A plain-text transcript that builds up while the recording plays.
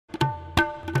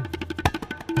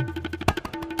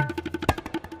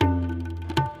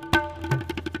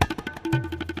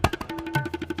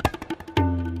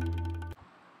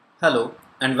Hello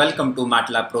and welcome to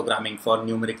Matlab programming for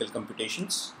numerical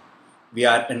computations. We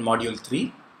are in module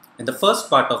 3. In the first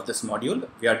part of this module,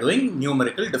 we are doing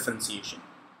numerical differentiation.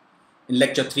 In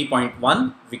lecture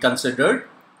 3.1, we considered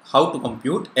how to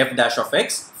compute f dash of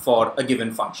x for a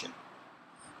given function.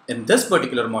 In this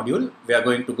particular module, we are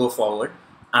going to go forward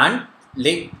and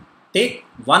take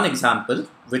one example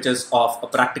which is of a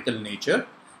practical nature,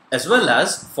 as well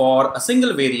as for a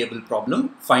single variable problem,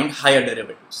 find higher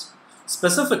derivatives.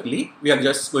 Specifically, we are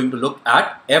just going to look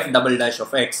at f double dash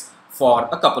of x for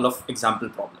a couple of example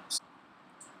problems.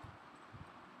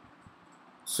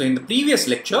 So in the previous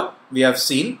lecture, we have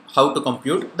seen how to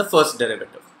compute the first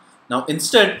derivative. Now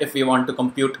instead, if we want to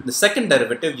compute the second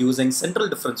derivative using central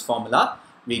difference formula,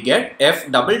 we get f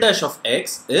double dash of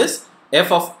x is f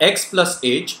of x plus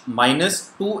h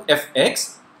minus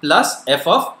 2fx plus f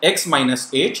of x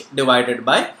minus h divided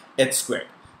by h squared.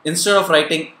 Instead of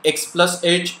writing x plus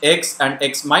h, x and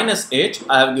x minus h,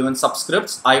 I have given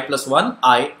subscripts I plus 1,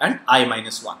 I and I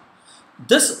minus 1.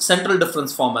 This central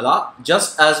difference formula,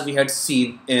 just as we had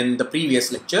seen in the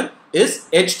previous lecture, is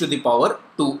h to the power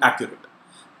 2 accurate.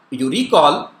 You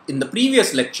recall in the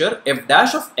previous lecture, f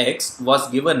dash of x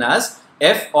was given as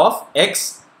f of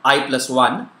x I plus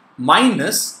 1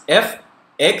 minus f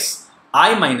x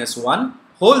I minus 1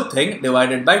 whole thing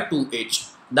divided by 2h.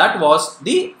 That was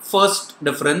the first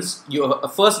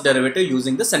derivative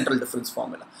using the central difference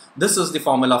formula. This is the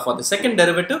formula for the second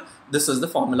derivative. This is the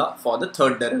formula for the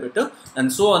third derivative, and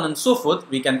so on and so forth.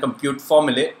 We can compute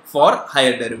formulae for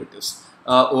higher derivatives.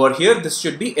 Over here, this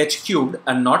should be h cubed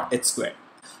and not h squared.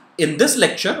 In this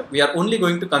lecture, we are only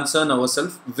going to concern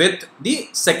ourselves with the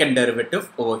second derivative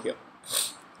over here.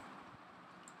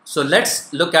 So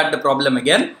let's look at the problem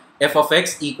again. F of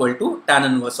x equal to tan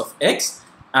inverse of x.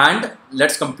 And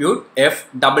let's compute f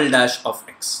double dash of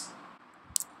x.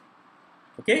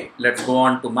 Okay, let's go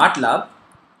on to Matlab,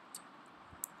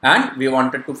 and we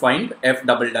wanted to find f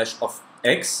double dash of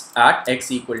x at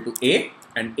x equal to a,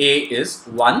 and a is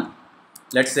 1.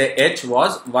 Let's say h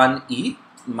was 1e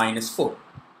minus 4.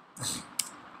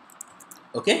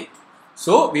 Okay,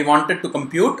 so we wanted to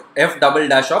compute f double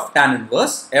dash of tan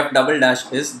inverse. F double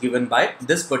dash is given by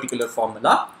this particular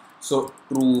formula. So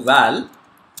true val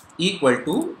equal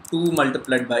to 2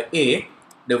 multiplied by a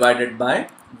divided by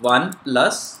 1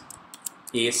 plus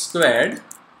a squared,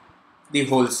 the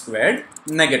whole squared,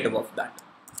 negative of that.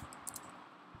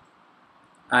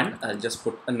 And I'll just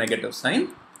put a negative sign.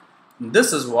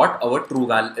 This is what our true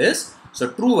val is. So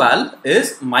true val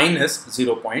is minus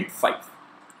 0.5.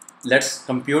 Let's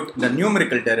compute the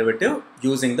numerical derivative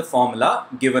using the formula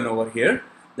given over here.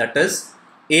 That is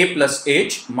a plus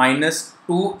h minus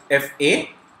 2fa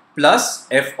plus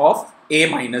f of a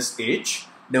minus h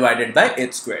divided by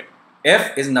h squared.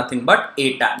 F is nothing but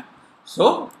a tan.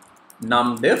 So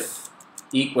numdiff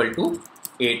equal to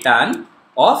a tan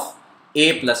of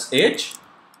a plus h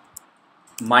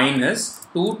minus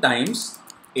 2 times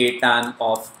a tan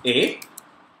of a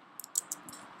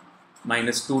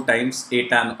minus 2 times a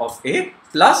tan of a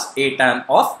plus a tan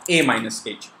of a minus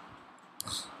h.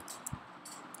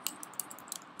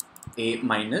 A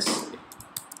minus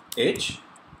h.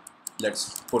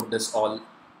 Let's put this all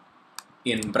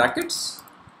in brackets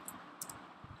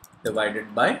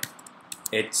divided by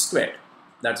h squared.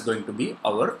 That's going to be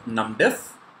our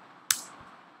numdiff,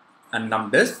 and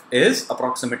numdiff is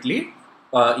approximately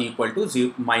equal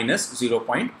to minus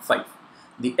 0.5.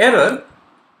 The error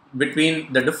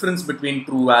between the difference between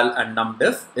true val and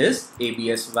numdiff is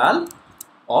abs val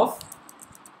of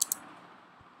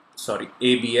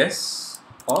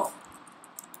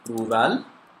true val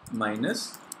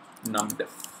minus numdiff.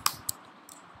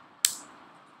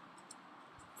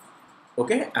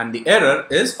 Okay, and the error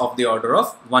is of the order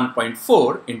of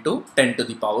 1.4 into 10 to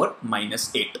the power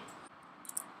minus 8.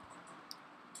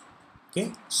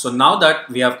 Okay, so now that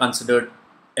we have considered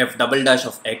f double dash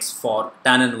of x for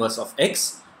tan inverse of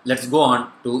x, let's go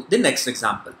on to the next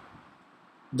example.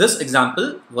 This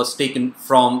example was taken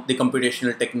from the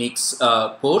computational techniques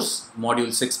course,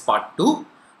 module 6 part 2.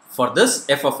 For this,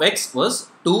 f of x was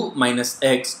 2 minus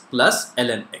x plus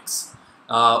ln x.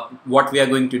 What we are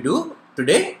going to do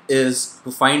today is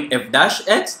to find f dash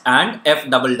x and f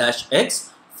double dash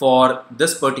x for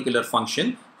this particular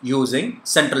function using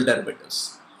central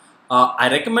derivatives. I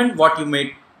recommend what you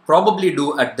may probably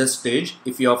do at this stage,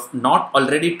 if you have not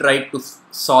already tried to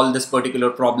solve this particular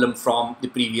problem from the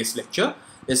previous lecture,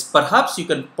 is perhaps you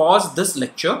can pause this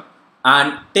lecture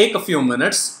and take a few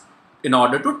minutes in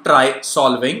order to try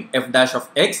solving f dash of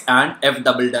x and f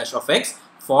double dash of x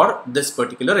for this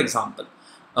particular example.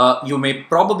 You may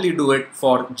probably do it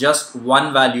for just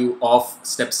one value of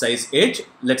step size h.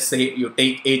 Let's say you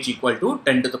take h equal to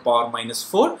 10 to the power minus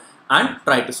 4 and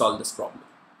try to solve this problem.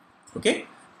 Okay.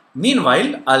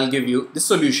 Meanwhile, I'll give you the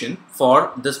solution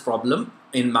for this problem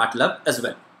in Matlab as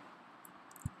well.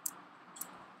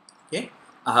 Okay.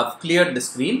 I have cleared the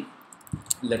screen.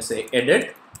 Let's say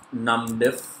edit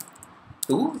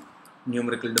numdiff2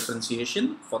 numerical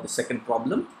differentiation for the second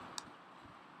problem.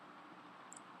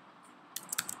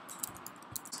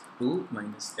 2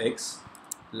 minus x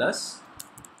plus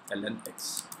ln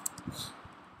x.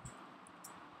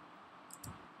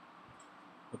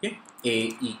 Okay,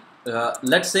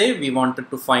 let's say we wanted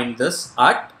to find this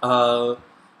at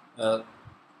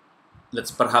let's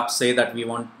perhaps say that we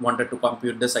wanted to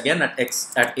compute this again at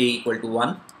x at a equal to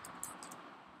 1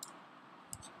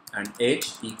 and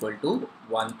h equal to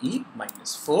 1e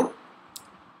minus 4.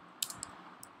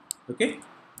 Okay,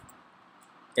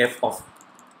 f1,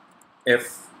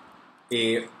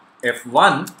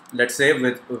 let's say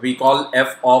we call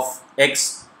f of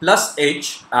x plus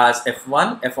h as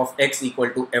f1, f of x equal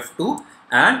to f2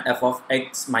 and f of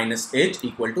x minus h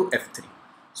equal to f3.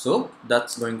 So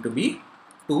that's going to be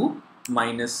 2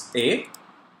 minus a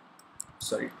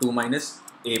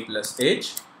plus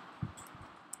h.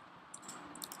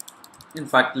 In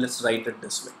fact, let's write it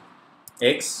this way: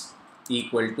 x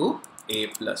equal to a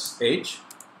plus h,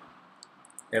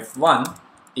 f1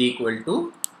 equal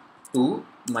to 2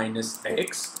 minus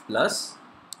x plus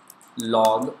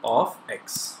log of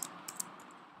x.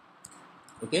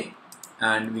 Okay,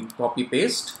 and we copy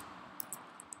paste.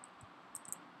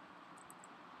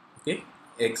 Okay,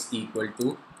 x equal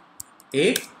to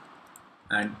a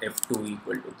and f2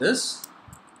 equal to this,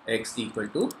 x equal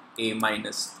to a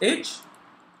minus h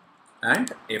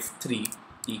and f3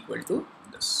 equal to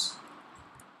this.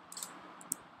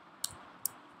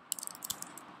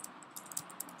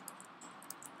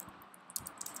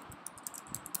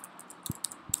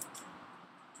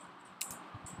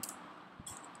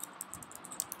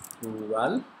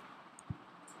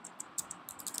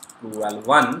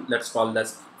 Val1, let's call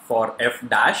this for f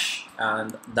dash,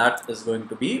 and that is going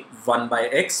to be 1 by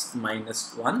x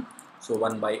minus 1, so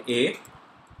 1 by a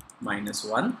minus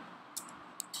 1.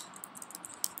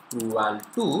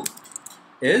 Val2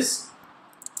 is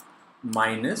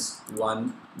minus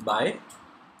 1 by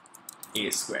a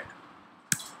squared.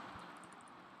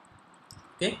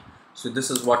 Okay, so this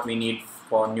is what we need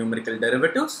for numerical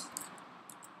derivatives.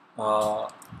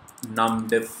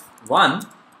 Numdiff1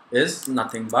 is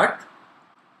nothing but,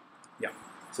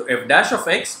 so f dash of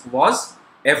x was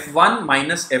f1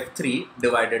 minus f3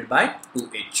 divided by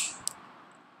 2h.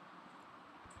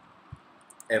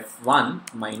 f1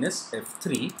 minus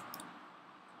f3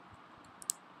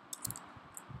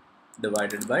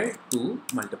 divided by 2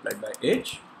 multiplied by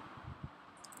h.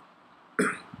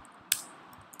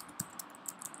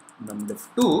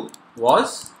 Numdiff2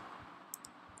 was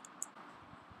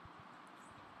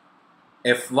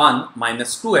f1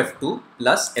 minus 2f2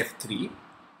 plus f3,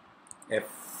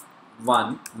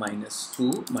 f1 minus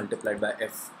 2 multiplied by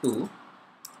f2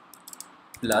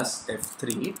 plus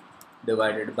f3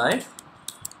 divided by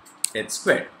h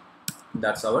squared.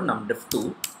 That's our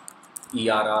numdiff2.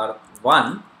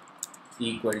 ERR1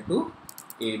 equal to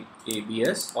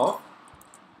ABS of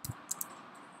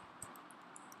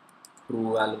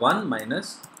Val1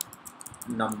 minus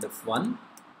numdiff1.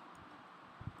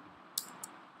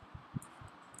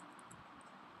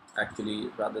 Actually,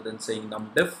 rather than saying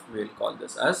numdiff, we'll call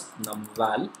this as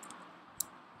numval.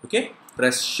 Okay,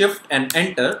 press shift and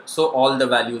enter, so all the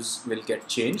values will get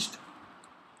changed,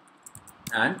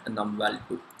 and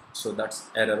numval2. So that's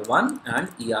error 1 and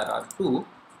ERR2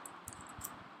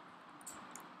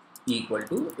 equal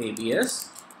to ABS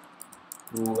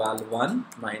Val2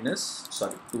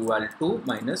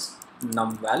 minus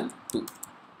numval2.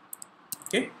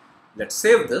 Okay, let's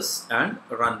save this and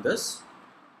run this.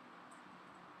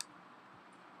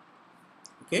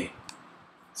 Okay,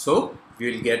 so we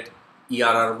will get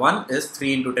ERR1 is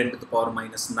 3 into 10 to the power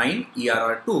minus 9,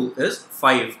 ERR2 is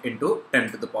 5 into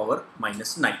 10 to the power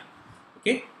minus 9.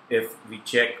 Okay, if we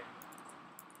check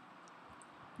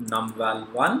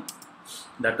numval1,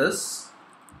 that is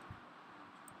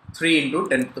 3 into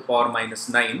 10 to the power minus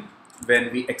 9,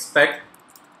 when we expect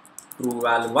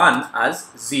trueval1 as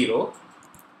 0,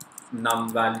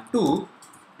 numval2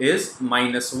 is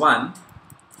minus 1,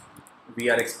 we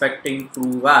are expecting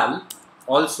trueval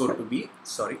also to be,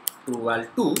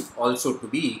 trueval2 also to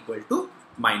be equal to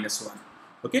minus 1.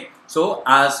 Okay, so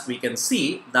as we can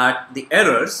see that the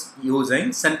errors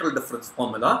using central difference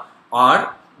formula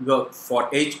are for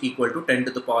h equal to 10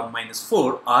 to the power minus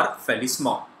 4 are fairly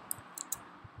small.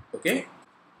 Okay,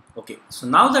 Okay, so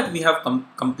now that we have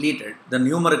completed the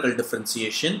numerical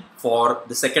differentiation for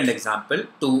the second example,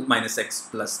 2 minus x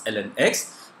plus ln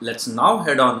x, let's now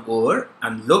head on over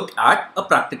and look at a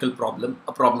practical problem,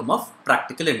 a problem of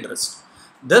practical interest.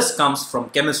 This comes from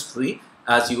chemistry,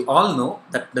 as you all know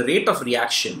that the rate of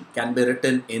reaction can be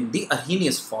written in the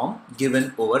Arrhenius form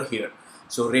given over here.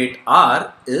 So rate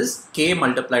R is K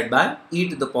multiplied by e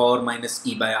to the power minus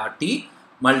e by RT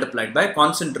multiplied by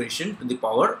concentration to the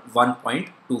power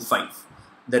 1.25.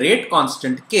 The rate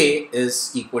constant K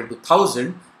is equal to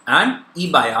 1000 and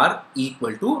E by R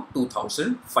equal to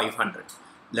 2500.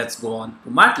 Let's go on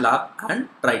to Matlab and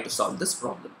try to solve this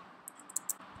problem.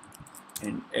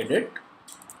 And edit,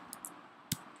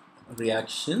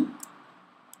 reaction,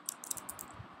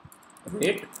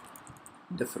 rate,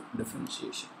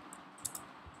 differentiation.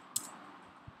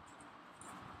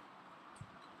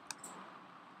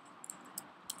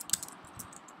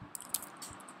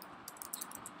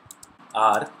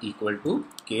 R equal to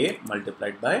K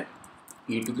multiplied by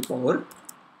e to the power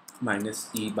minus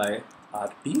e by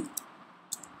RT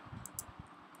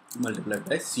multiplied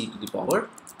by c to the power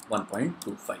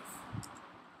 1.25.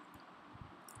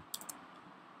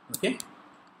 Okay.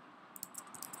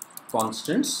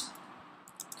 Constants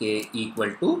K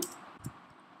equal to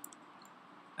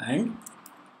and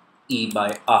e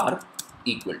by R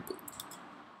equal to.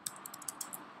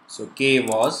 So K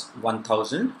was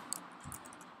 1000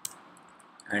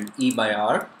 and E by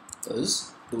R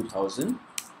is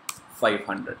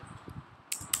 2500.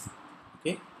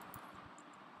 Okay.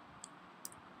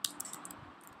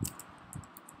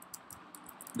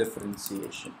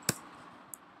 Differentiation.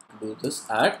 Do this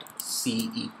at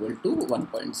C equal to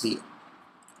 1.0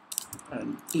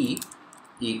 and T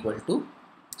equal to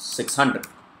 600.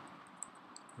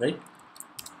 Right?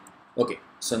 Okay.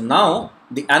 So now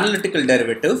the analytical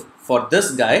derivative for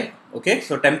this guy. Okay.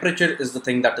 So temperature is the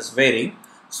thing that is varying.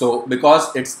 So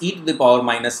because it's e to the power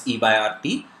minus e by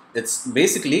RT, it's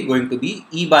basically going to be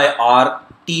e by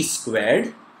RT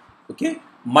squared, okay,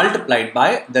 multiplied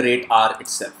by the rate R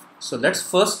itself. So let's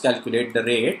first calculate the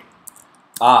rate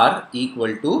R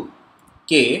equal to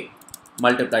K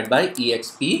multiplied by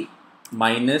exp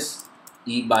minus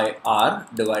e by R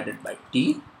divided by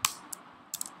T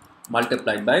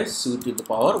multiplied by c to the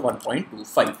power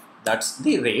 1.25. That's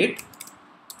the rate.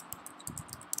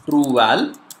 True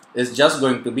val is just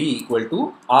going to be equal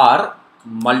to R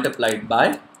multiplied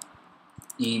by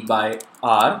E by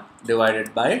R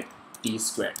divided by T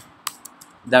squared.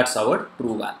 That's our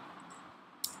true val.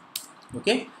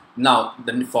 Okay. Now,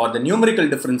 then for the numerical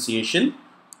differentiation,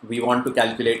 we want to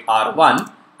calculate R1,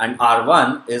 and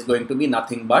R1 is going to be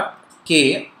nothing but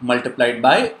K multiplied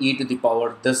by e to the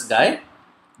power this guy,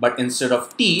 but instead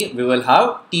of T, we will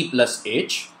have T plus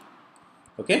H.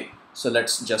 Okay. So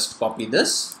let's just copy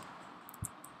this.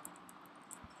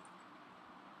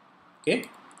 Okay,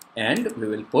 and we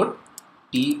will put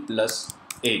T plus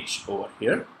H over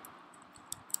here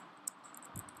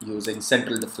using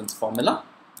central difference formula.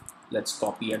 Let's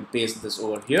copy and paste this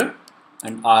over here,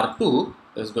 and R2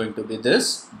 is going to be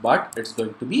this, but it's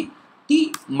going to be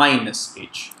T minus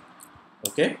H.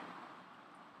 Okay,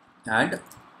 and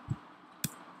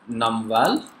num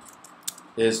val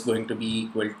is going to be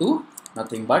equal to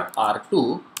nothing but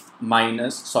R1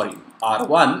 minus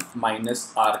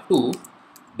R2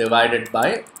 divided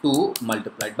by 2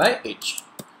 multiplied by H.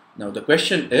 Now the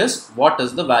question is, what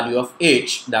is the value of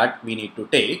H that we need to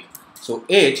take? So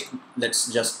H,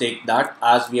 let's just take that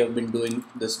as we have been doing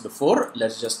this before.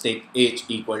 Let's just take H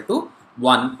equal to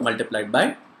 1 multiplied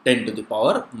by 10 to the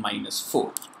power minus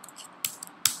 4.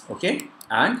 Okay,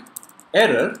 and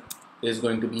error is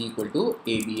going to be equal to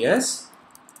ABS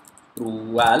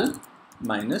true val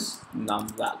minus num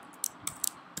val.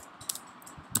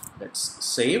 Let's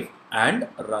save and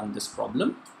run this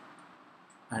problem,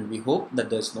 and we hope that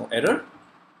there is no error,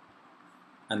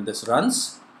 and this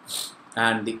runs,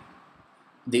 and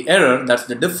the error, that's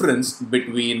the difference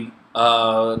between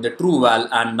the true val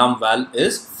and num val,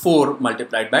 is 4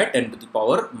 multiplied by 10 to the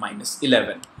power minus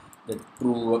 11. The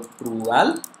true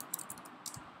val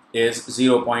is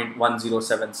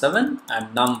 0.1077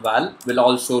 and num val will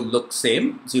also look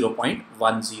same,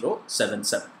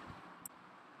 0.1077.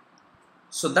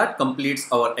 So that completes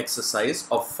our exercise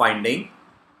of finding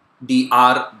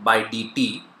dr by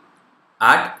dt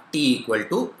at T equal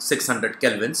to 600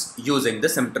 kelvins using the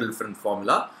central difference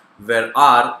formula, where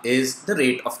R is the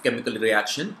rate of chemical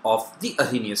reaction of the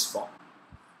Arrhenius form.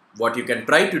 What you can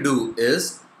try to do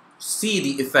is see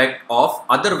the effect of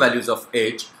other values of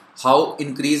H, how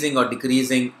increasing or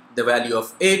decreasing the value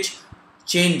of H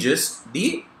changes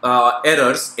the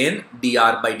errors in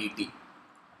dr by dt.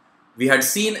 We had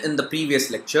seen in the previous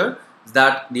lecture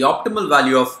that the optimal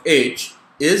value of h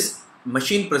is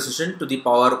machine precision to the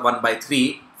power 1 by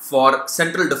 3 for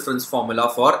central difference formula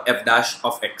for f dash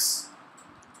of x.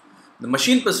 The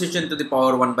machine precision to the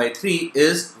power 1 by 3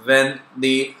 is when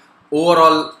the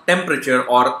overall temperature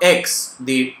or x,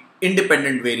 the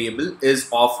independent variable, is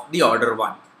of the order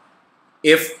 1.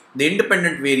 If the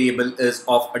independent variable is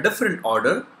of a different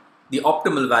order, the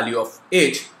optimal value of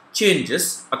h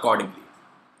changes accordingly.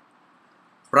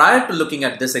 Prior to looking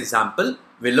at this example,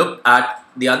 we looked at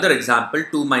the other example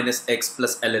 2 minus x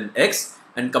plus ln x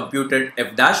and computed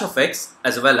f dash of x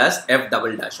as well as f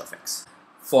double dash of x.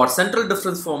 For central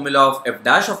difference formula of f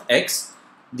dash of x,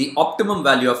 the optimum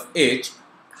value of h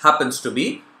happens to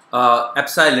be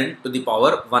epsilon to the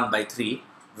power 1 by 3,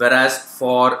 whereas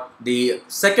for the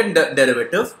second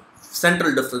derivative,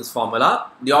 central difference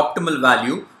formula, the optimal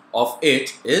value of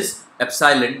h is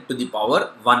epsilon to the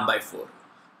power 1 by 4.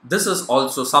 This is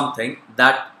also something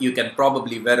that you can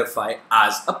probably verify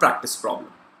as a practice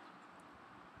problem.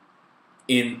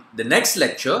 In the next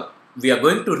lecture, we are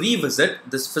going to revisit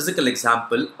this physical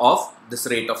example of this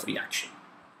rate of reaction.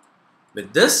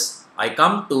 With this, I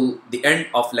come to the end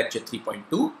of lecture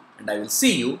 3.2 and I will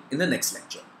see you in the next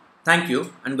lecture. Thank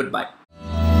you and goodbye.